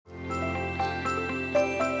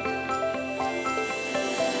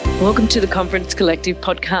Welcome to the Conference Collective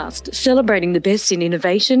podcast, celebrating the best in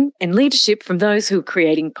innovation and leadership from those who are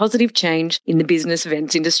creating positive change in the business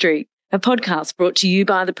events industry. A podcast brought to you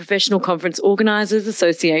by the Professional Conference Organisers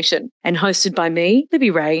Association and hosted by me,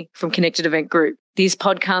 Libby Ray from Connected Event Group. This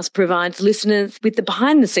podcast provides listeners with the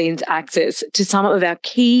behind-the-scenes access to some of our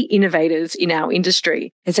key innovators in our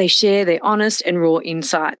industry as they share their honest and raw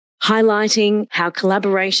insight, highlighting how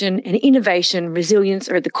collaboration and innovation resilience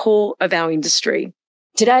are at the core of our industry.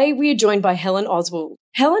 Today, we are joined by Helen Oswald.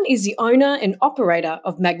 Helen is the owner and operator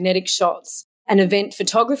of Magnetic Shots, an event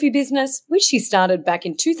photography business which she started back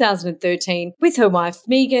in 2013 with her wife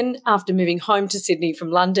Megan after moving home to Sydney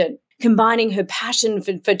from London. Combining her passion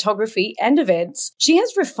for photography and events, she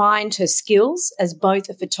has refined her skills as both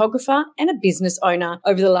a photographer and a business owner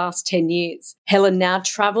over the last 10 years. Helen now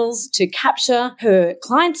travels to capture her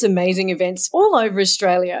clients' amazing events all over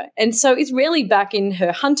Australia, and so is rarely back in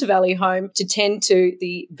her Hunter Valley home to tend to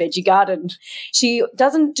the veggie garden. She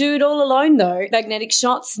doesn't do it all alone though. Magnetic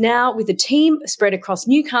Shots now with a team spread across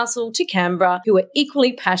Newcastle to Canberra who are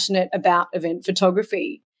equally passionate about event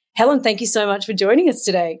photography. Helen, thank you so much for joining us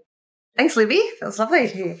today. Thanks, Libby. That was lovely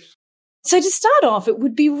to hear. So to start off, it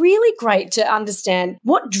would be really great to understand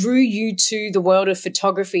what drew you to the world of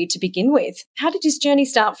photography to begin with. How did this journey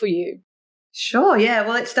start for you? Sure, yeah.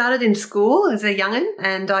 Well, it started in school as a young'un,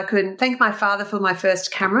 and I could thank my father for my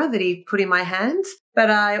first camera that he put in my hands. But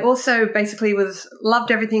I also basically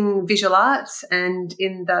loved everything visual arts and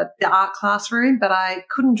in the art classroom, but I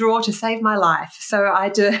couldn't draw to save my life. So I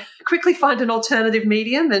had to quickly find an alternative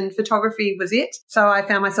medium, and photography was it. So I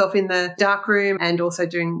found myself in the darkroom and also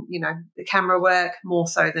doing, the camera work more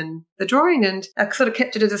so than the drawing. And I sort of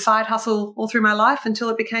kept it as a side hustle all through my life until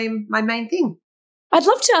it became my main thing. I'd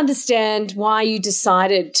love to understand why you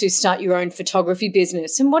decided to start your own photography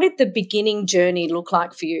business and what did the beginning journey look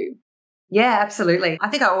like for you? Yeah, absolutely. I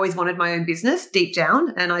think I always wanted my own business deep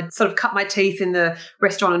down, and I'd sort of cut my teeth in the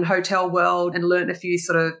restaurant and hotel world and learned a few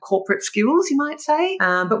sort of corporate skills, you might say,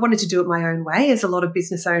 but wanted to do it my own way, as a lot of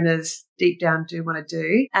business owners deep down do want to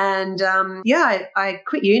do. And I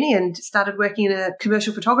quit uni and started working in a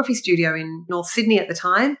commercial photography studio in North Sydney at the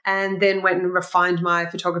time, and then went and refined my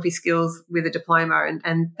photography skills with a diploma.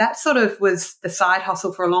 And that sort of was the side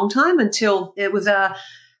hustle for a long time until it was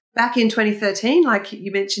back in 2013, like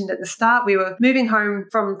you mentioned at the start, we were moving home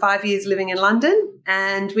from 5 years living in London,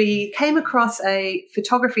 and we came across a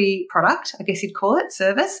photography product, I guess you'd call it,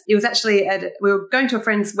 service. It was actually we were going to a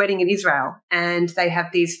friend's wedding in Israel, and they have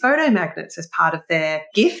these photo magnets as part of their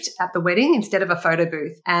gift at the wedding instead of a photo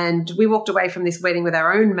booth. And we walked away from this wedding with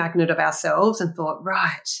our own magnet of ourselves and thought,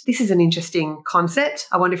 right, this is an interesting concept.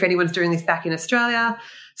 I wonder if anyone's doing this back in Australia.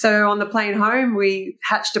 So on the plane home, we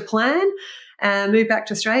hatched a plan. Moved back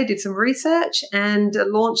to Australia, did some research and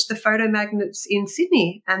launched the photo magnets in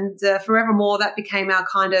Sydney. And forevermore, that became our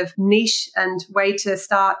kind of niche and way to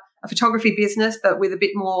start a photography business, but with a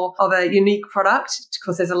bit more of a unique product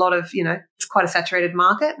because there's a lot of, it's quite a saturated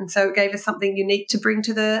market. And so it gave us something unique to bring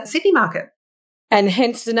to the Sydney market. And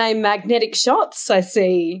hence the name Magnetic Shots, I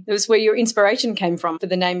see. That was where your inspiration came from for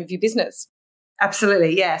the name of your business.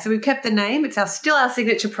 Absolutely, yeah. So we've kept the name. It's still our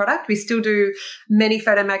signature product. We still do many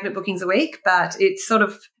photo magnet bookings a week, but it sort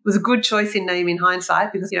of was a good choice in name in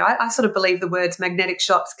hindsight because, I sort of believe the words magnetic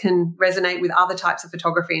shots can resonate with other types of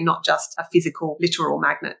photography and not just a physical, literal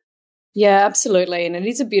magnet. Yeah, absolutely. And it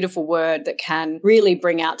is a beautiful word that can really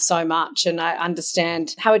bring out so much. And I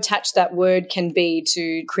understand how attached that word can be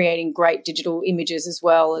to creating great digital images as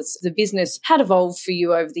well as the business had evolved for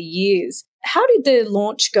you over the years. How did the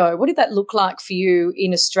launch go? What did that look like for you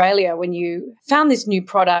in Australia when you found this new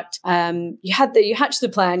product? You hatched the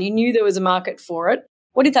plan, you knew there was a market for it.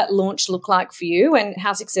 What did that launch look like for you and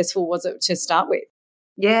how successful was it to start with?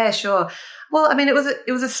 Yeah, sure. Well, I mean, it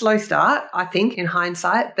was a slow start, I think, in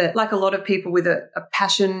hindsight, but like a lot of people with a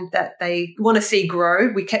passion that they want to see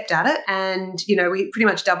grow, we kept at it. And, we pretty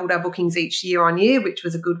much doubled our bookings each year on year, which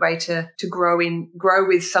was a good way to grow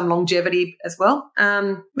with some longevity as well.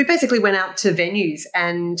 We basically went out to venues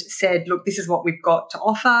and said, look, this is what we've got to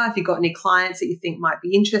offer. If you've got any clients that you think might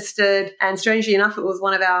be interested. And strangely enough, it was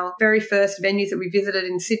one of our very first venues that we visited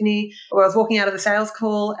in Sydney where I was walking out of the sales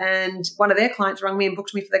call and one of their clients rang me and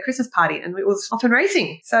booked me for their Christmas party. And it was off and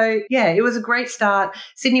racing. So yeah, it was a great start.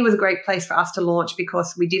 Sydney was a great place for us to launch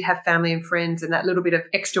because we did have family and friends, and that little bit of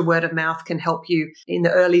extra word of mouth can help you in the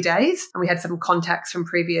early days. And we had some contacts from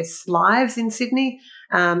previous lives in Sydney.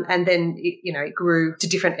 And then it grew to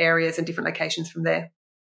different areas and different locations from there.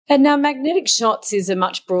 And now Magnetic Shots is a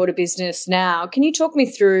much broader business now. Can you talk me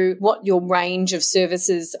through what your range of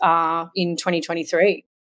services are in 2023?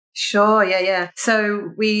 Sure. Yeah.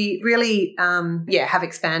 So we really, have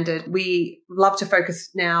expanded. We love to focus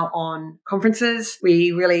now on conferences.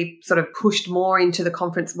 We really sort of pushed more into the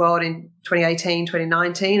conference world in 2018,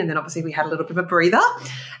 2019. And then obviously we had a little bit of a breather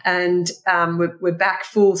and we're back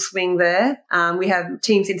full swing there. We have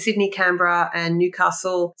teams in Sydney, Canberra and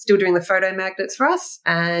Newcastle still doing the photo magnets for us.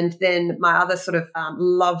 And then my other sort of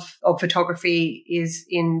love of photography is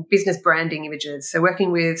in business branding images. So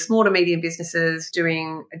working with small to medium businesses,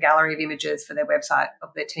 doing a gallery of images for their website, of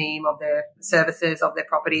their team, of their services, of their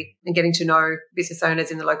property, and getting to know business owners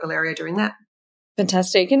in the local area doing that.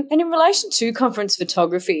 Fantastic. And in relation to conference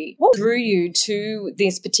photography, what drew you to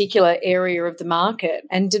this particular area of the market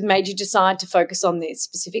and made you decide to focus on this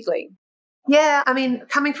specifically? Yeah, I mean,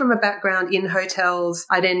 coming from a background in hotels,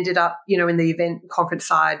 I'd ended up, in the event conference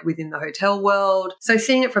side within the hotel world. So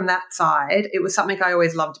seeing it from that side, it was something I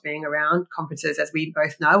always loved being around. Conferences, as we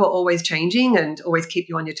both know, are always changing and always keep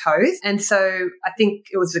you on your toes. And so I think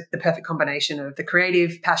it was the perfect combination of the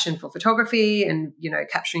creative passion for photography and,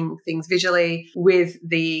 capturing things visually with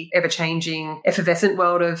the ever-changing, effervescent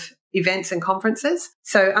world of events and conferences.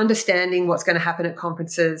 So understanding what's going to happen at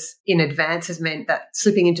conferences in advance has meant that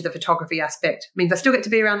slipping into the photography aspect means I still get to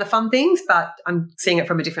be around the fun things, but I'm seeing it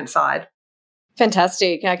from a different side.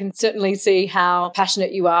 Fantastic. I can certainly see how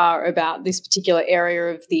passionate you are about this particular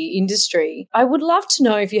area of the industry. I would love to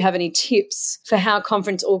know if you have any tips for how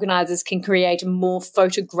conference organisers can create a more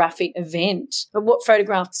photographic event. What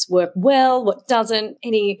photographs work well, what doesn't?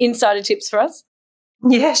 Any insider tips for us?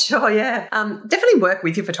 Yeah, sure. Yeah. Definitely work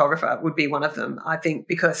with your photographer would be one of them, I think,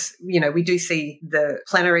 because, we do see the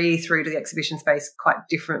plenary through to the exhibition space quite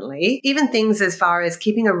differently. Even things as far as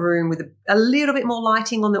keeping a room with a little bit more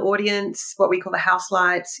lighting on the audience, what we call the house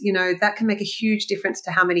lights, that can make a huge difference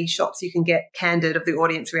to how many shots you can get candid of the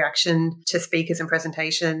audience reaction to speakers and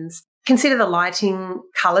presentations. Consider the lighting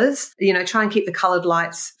colours, try and keep the coloured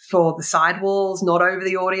lights for the sidewalls, not over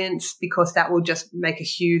the audience, because that will just make a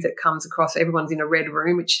hue that comes across. Everyone's in a red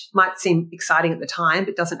room, which might seem exciting at the time,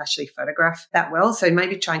 but doesn't actually photograph that well. So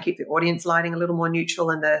maybe try and keep the audience lighting a little more neutral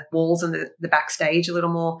and the walls and the backstage a little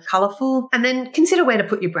more colourful. And then consider where to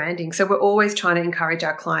put your branding. So we're always trying to encourage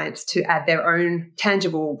our clients to add their own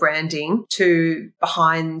tangible branding to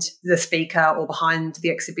behind the speaker or behind the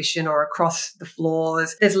exhibition or across the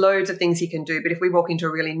floors. There's loads of things you can do, but if we walk into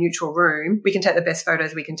a really neutral room, we can take the best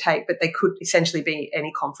photos we can take, but they could essentially be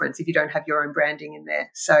any conference if you don't have your own branding in there.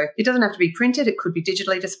 So it doesn't have to be printed, it could be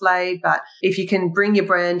digitally displayed, but if you can bring your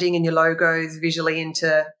branding and your logos visually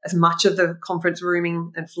into as much of the conference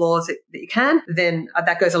rooming and floors that you can, then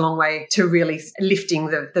that goes a long way to really lifting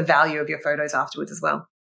the value of your photos afterwards as well.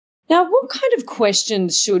 Now, what kind of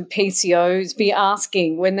questions should PCOs be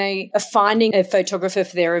asking when they are finding a photographer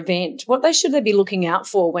for their event? What should they be looking out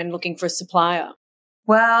for when looking for a supplier?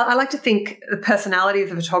 Well, I like to think the personality of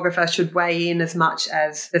the photographer should weigh in as much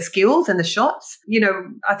as the skills and the shots.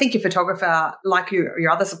 I think your photographer, like your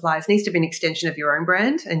other suppliers, needs to be an extension of your own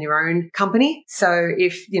brand and your own company. So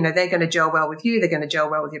if, they're going to gel well with you, they're going to gel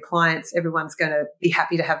well with your clients, everyone's going to be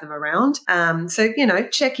happy to have them around. So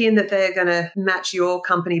check in that they're going to match your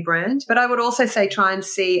company brand. But I would also say try and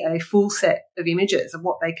see a full set of images of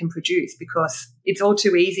what they can produce, because it's all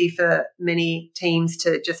too easy for many teams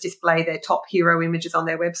to just display their top hero images on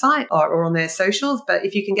their website or on their socials. But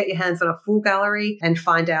if you can get your hands on a full gallery and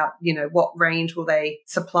find out, what range will they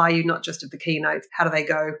supply you, not just of the keynotes, how do they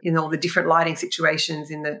go in all the different lighting situations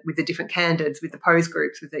with the different candidates, with the pose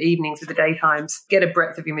groups, with the evenings, with the daytimes, get a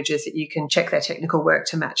breadth of images that you can check their technical work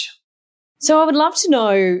to match. So I would love to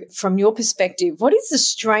know from your perspective, what is the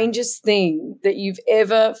strangest thing that you've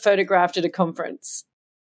ever photographed at a conference?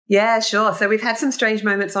 Yeah, sure. So we've had some strange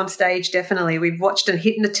moments on stage, definitely. We've watched a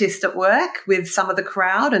hypnotist at work with some of the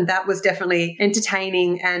crowd, and that was definitely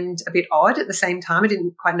entertaining and a bit odd at the same time. I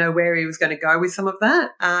didn't quite know where he was going to go with some of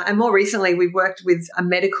that. And more recently, we've worked with a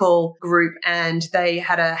medical group, and they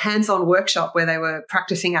had a hands-on workshop where they were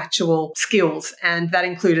practicing actual skills, and that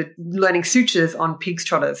included learning sutures on pig's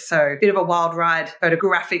trotters. So a bit of a wild ride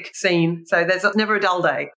photographic scene. So there's never a dull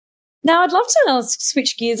day. Now, I'd love to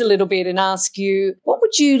switch gears a little bit and ask you, what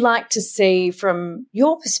would you like to see from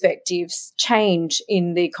your perspectives change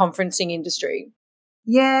in the conferencing industry?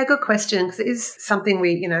 Yeah, good question, because it is something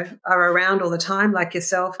we, are around all the time, like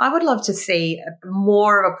yourself. I would love to see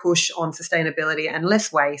more of a push on sustainability and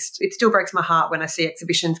less waste. It still breaks my heart when I see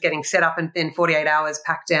exhibitions getting set up and then 48 hours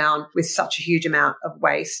packed down with such a huge amount of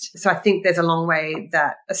waste. So I think there's a long way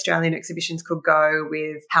that Australian exhibitions could go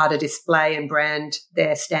with how to display and brand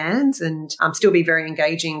their stands and still be very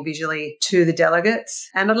engaging visually to the delegates.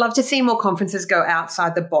 And I'd love to see more conferences go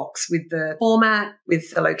outside the box with the format, with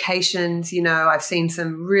the locations. I've seen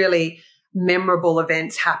some really memorable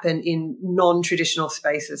events happen in non-traditional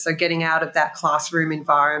spaces. So getting out of that classroom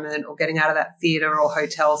environment or getting out of that theatre or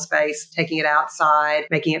hotel space, taking it outside,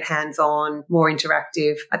 making it hands-on, more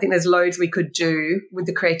interactive. I think there's loads we could do with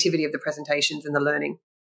the creativity of the presentations and the learning.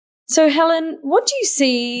 So, Helen, what do you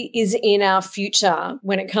see is in our future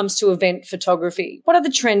when it comes to event photography? What are the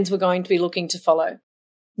trends we're going to be looking to follow?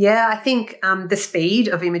 Yeah, I think the speed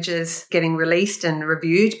of images getting released and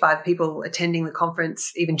reviewed by the people attending the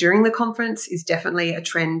conference, even during the conference, is definitely a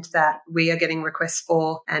trend that we are getting requests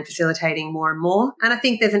for and facilitating more and more. And I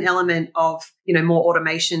think there's an element of, more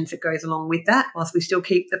automations that goes along with that, whilst we still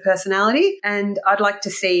keep the personality. And I'd like to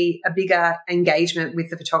see a bigger engagement with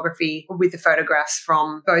the photography, with the photographs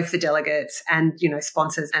from both the delegates and,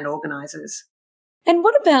 sponsors and organisers. And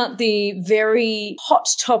what about the very hot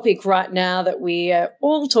topic right now that we are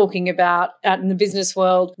all talking about out in the business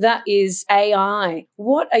world, that is AI?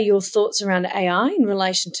 What are your thoughts around AI in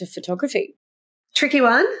relation to photography? Tricky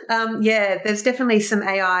one. There's definitely some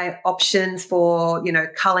AI options for,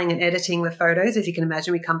 culling and editing the photos. As you can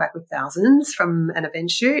imagine, we come back with thousands from an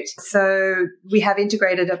event shoot. So we have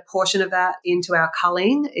integrated a portion of that into our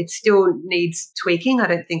culling. It still needs tweaking. I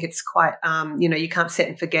don't think it's quite, you can't set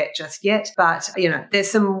and forget just yet. But,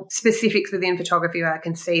 there's some specifics within photography where I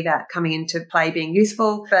can see that coming into play being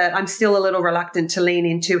useful. But I'm still a little reluctant to lean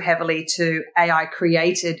in too heavily to AI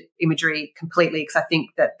created imagery completely, because I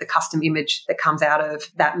think that the custom image that comes out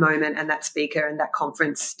of that moment and that speaker and that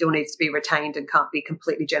conference still needs to be retained and can't be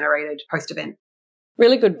completely generated post-event.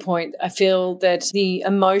 Really good point. I feel that the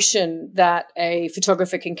emotion that a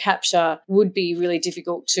photographer can capture would be really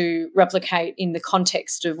difficult to replicate in the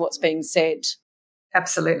context of what's being said.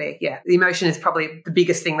 Absolutely, yeah. The emotion is probably the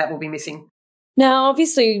biggest thing that will be missing. Now,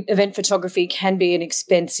 obviously, event photography can be an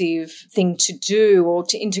expensive thing to do or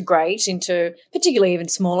to integrate into particularly even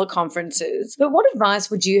smaller conferences. But what advice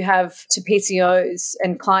would you have to PCOs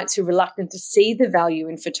and clients who are reluctant to see the value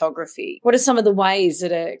in photography? What are some of the ways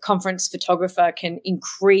that a conference photographer can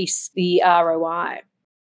increase the ROI?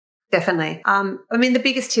 Definitely. The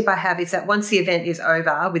biggest tip I have is that once the event is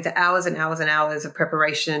over, with the hours and hours and hours of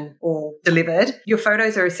preparation all delivered, your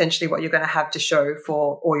photos are essentially what you're going to have to show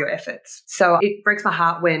for all your efforts. So it breaks my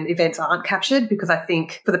heart when events aren't captured, because I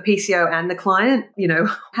think for the PCO and the client,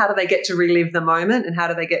 how do they get to relive the moment, and how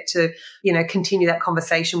do they get to, continue that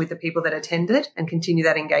conversation with the people that attended and continue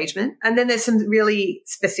that engagement? And then there's some really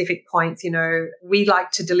specific points. We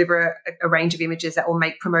like to deliver a range of images that will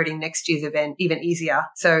make promoting next year's event even easier.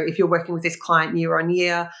 So if you're working with this client year on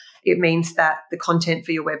year, it means that the content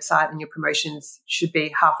for your website and your promotions should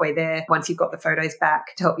be halfway there once you've got the photos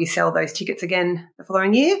back to help you sell those tickets again the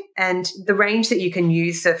following year. And the range that you can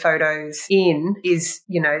use the photos in is,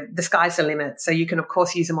 the sky's the limit. So you can, of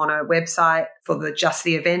course, use them on a website for just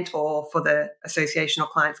the event or for the association or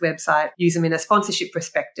client's website, use them in a sponsorship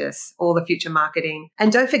prospectus, all the future marketing.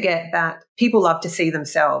 And don't forget that people love to see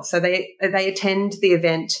themselves. So they attend the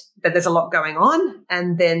event, but there's a lot going on,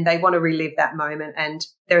 and then they want to relive that moment, and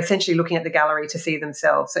they're essentially looking at the gallery to see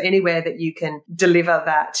themselves. So anywhere that you can deliver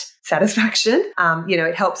that satisfaction,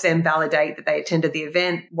 it helps them validate that they attended the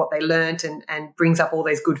event, what they learned, and brings up all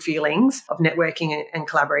those good feelings of networking and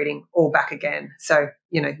collaborating all back again. So,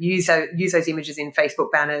 use those images in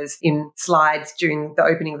Facebook banners, in slides during the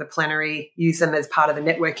opening of the plenary, use them as part of the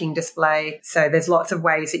networking display. So there's lots of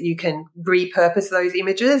ways that you can repurpose those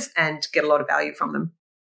images and get a lot of value from them.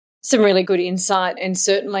 Some really good insight, and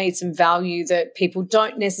certainly some value that people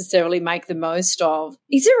don't necessarily make the most of.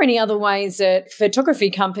 Is there any other ways that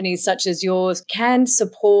photography companies such as yours can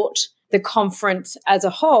support the conference as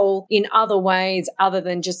a whole in other ways other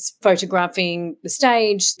than just photographing the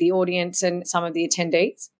stage, the audience, and some of the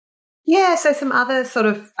attendees? Yeah, so some other sort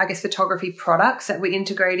of, photography products that we're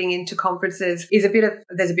integrating into conferences there's a bit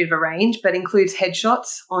of a range, but includes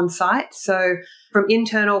headshots on site. So from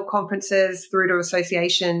internal conferences through to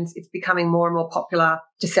associations, it's becoming more and more popular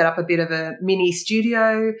to set up a bit of a mini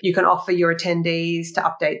studio. You can offer your attendees to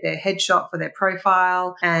update their headshot for their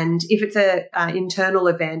profile. And if it's an internal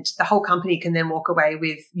event, the whole company can then walk away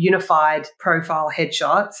with unified profile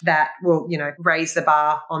headshots that will, raise the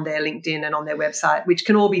bar on their LinkedIn and on their website, which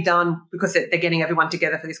can all be done because they're getting everyone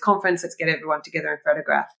together for this conference. Let's get everyone together and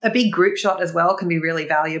photograph. A big group shot as well can be really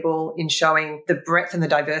valuable in showing the breadth and the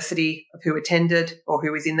diversity of who attended or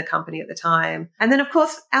who was in the company at the time. And then, of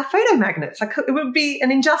course, our photo magnets. It would be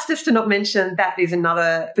an injustice to not mention that is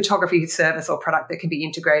another photography service or product that can be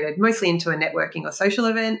integrated mostly into a networking or social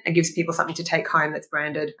event and gives people something to take home that's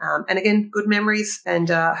branded. And again, good memories and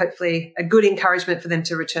hopefully a good encouragement for them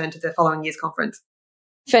to return to the following year's conference.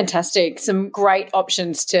 Fantastic. Some great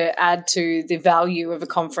options to add to the value of a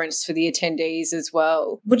conference for the attendees as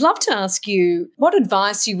well. Would love to ask you what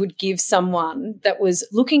advice you would give someone that was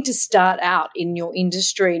looking to start out in your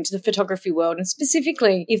industry, into the photography world, and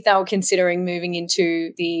specifically if they were considering moving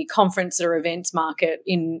into the conference or events market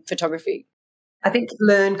in photography. I think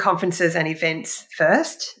learn conferences and events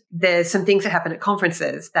first. There's some things that happen at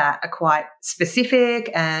conferences that are quite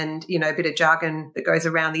specific and, a bit of jargon that goes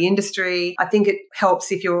around the industry. I think it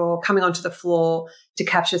helps if you're coming onto the floor to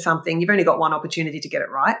capture something. You've only got one opportunity to get it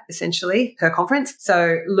right, essentially, per conference.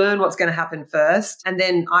 So learn what's going to happen first. And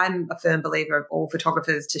then I'm a firm believer of all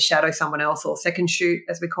photographers to shadow someone else, or second shoot,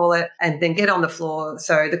 as we call it, and then get on the floor.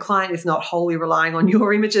 So the client is not wholly relying on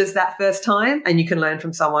your images that first time, and you can learn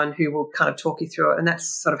from someone who will kind of talk you through it. And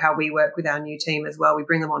that's sort of how we work with our new team as well. We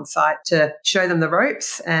bring them on site to show them the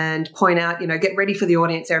ropes and point out, get ready for the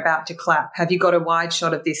audience. They're about to clap. Have you got a wide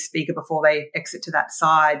shot of this speaker before they exit to that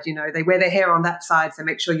side? They wear their hair on that side, so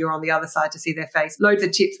make sure you're on the other side to see their face. Loads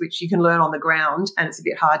of tips which you can learn on the ground, and it's a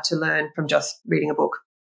bit hard to learn from just reading a book.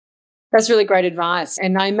 That's really great advice.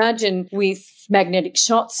 And I imagine with magnetic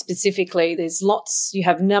shots specifically, you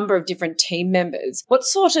have a number of different team members. What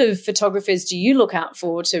sort of photographers do you look out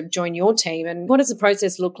for to join your team? And what does the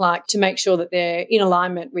process look like to make sure that they're in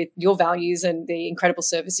alignment with your values and the incredible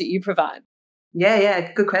service that you provide?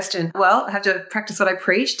 Yeah. Good question. Well, I have to practice what I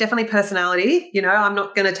preach. Definitely personality. I'm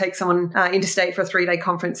not going to take someone interstate for a 3-day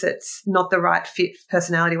conference. It's not the right fit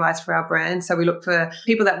personality-wise for our brand. So we look for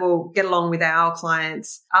people that will get along with our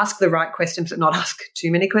clients, ask the right questions, but not ask too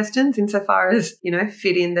many questions insofar as,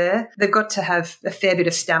 fit in there. They've got to have a fair bit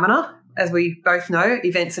of stamina. As we both know,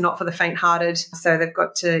 events are not for the faint-hearted, so they've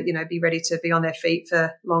got to, be ready to be on their feet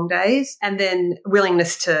for long days. And then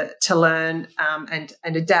willingness to learn and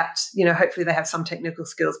adapt. Hopefully they have some technical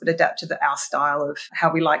skills, but adapt to our style of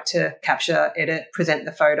how we like to capture, edit, present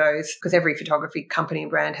the photos, because every photography company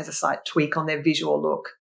and brand has a slight tweak on their visual look.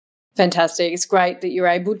 Fantastic. It's great that you're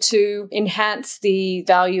able to enhance the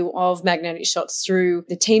value of magnetic shots through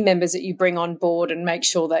the team members that you bring on board and make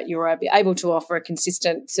sure that you're able to offer a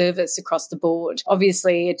consistent service across the board.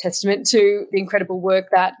 Obviously, a testament to the incredible work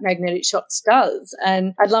that Magnetic Shots does.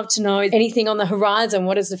 And I'd love to know anything on the horizon.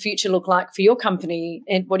 What does the future look like for your company,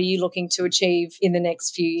 and what are you looking to achieve in the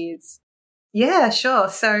next few years? Yeah, sure.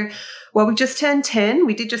 So, we just turned 10.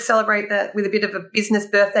 We did just celebrate that with a bit of a business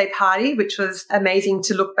birthday party, which was amazing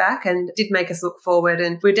to look back and did make us look forward.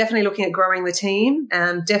 And we're definitely looking at growing the team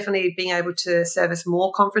and definitely being able to service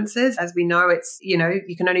more conferences. As we know, it's, you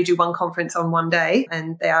can only do one conference on one day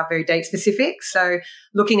and they are very date specific. So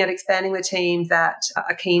looking at expanding the team that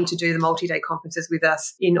are keen to do the multi-day conferences with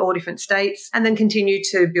us in all different states, and then continue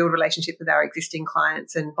to build relationships with our existing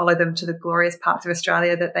clients and follow them to the glorious parts of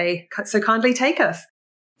Australia that they so kindly take us.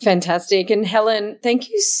 Fantastic. And Helen, thank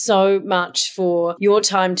you so much for your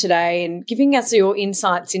time today and giving us your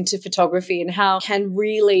insights into photography and how it can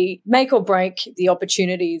really make or break the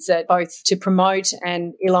opportunities that both to promote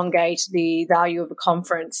and elongate the value of a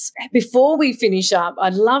conference. Before we finish up,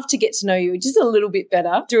 I'd love to get to know you just a little bit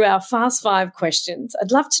better through our Fast 5 questions.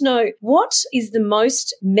 I'd love to know, what is the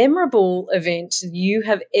most memorable event you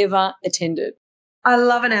have ever attended? I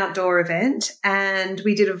love an outdoor event, and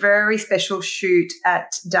we did a very special shoot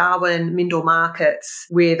at Darwin Mindil Markets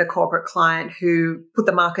with a corporate client who put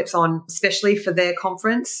the markets on especially for their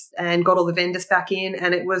conference and got all the vendors back in.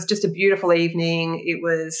 And it was just a beautiful evening. It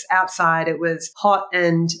was outside, it was hot,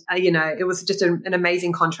 and, it was just an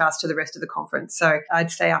amazing contrast to the rest of the conference. So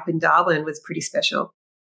I'd say up in Darwin was pretty special.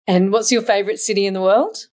 And what's your favourite city in the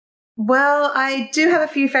world? Well, I do have a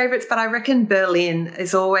few favourites, but I reckon Berlin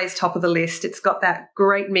is always top of the list. It's got that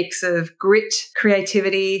great mix of grit,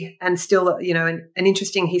 creativity, and still, an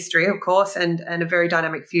interesting history, of course, and a very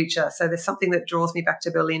dynamic future. So there's something that draws me back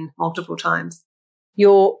to Berlin multiple times.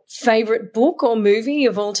 Your favourite book or movie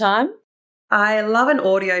of all time? I love an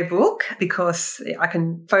audiobook because I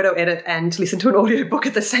can photo edit and listen to an audiobook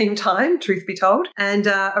at the same time, truth be told. And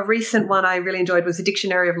a recent one I really enjoyed was The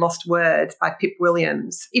Dictionary of Lost Words by Pip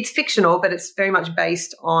Williams. It's fictional, but it's very much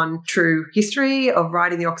based on true history of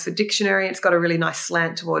writing the Oxford Dictionary. It's got a really nice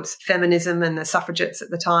slant towards feminism and the suffragettes at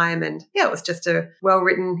the time. And yeah, it was just a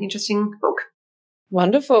well-written, interesting book.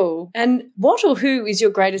 Wonderful. And what or who is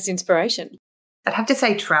your greatest inspiration? I'd have to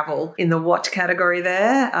say travel in the what category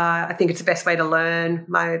there. I think it's the best way to learn.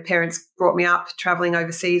 My parents brought me up traveling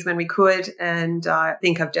overseas when we could, and I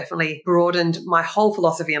think I've definitely broadened my whole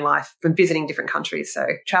philosophy in life from visiting different countries. So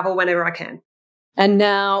travel whenever I can. And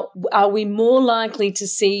now, are we more likely to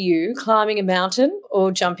see you climbing a mountain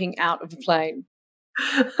or jumping out of a plane?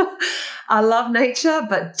 I love nature,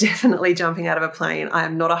 but definitely jumping out of a plane. I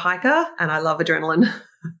am not a hiker and I love adrenaline.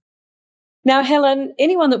 Now, Helen,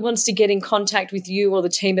 anyone that wants to get in contact with you or the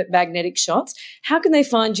team at Magnetic Shots, how can they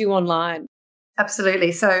find you online?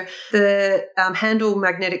 Absolutely. So the handle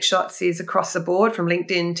Magnetic Shots is across the board from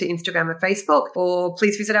LinkedIn to Instagram and Facebook, or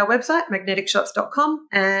please visit our website, magneticshots.com.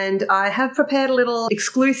 And I have prepared a little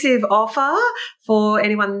exclusive offer for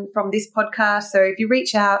anyone from this podcast. So if you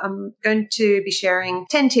reach out, I'm going to be sharing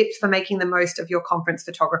 10 tips for making the most of your conference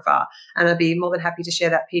photographer. And I'd be more than happy to share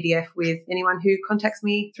that PDF with anyone who contacts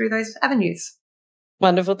me through those avenues.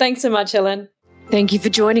 Wonderful. Thanks so much, Helen. Thank you for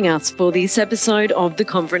joining us for this episode of The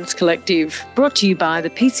Conference Collective, brought to you by the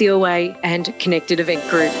PCOA and Connected Event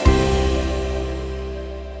Group.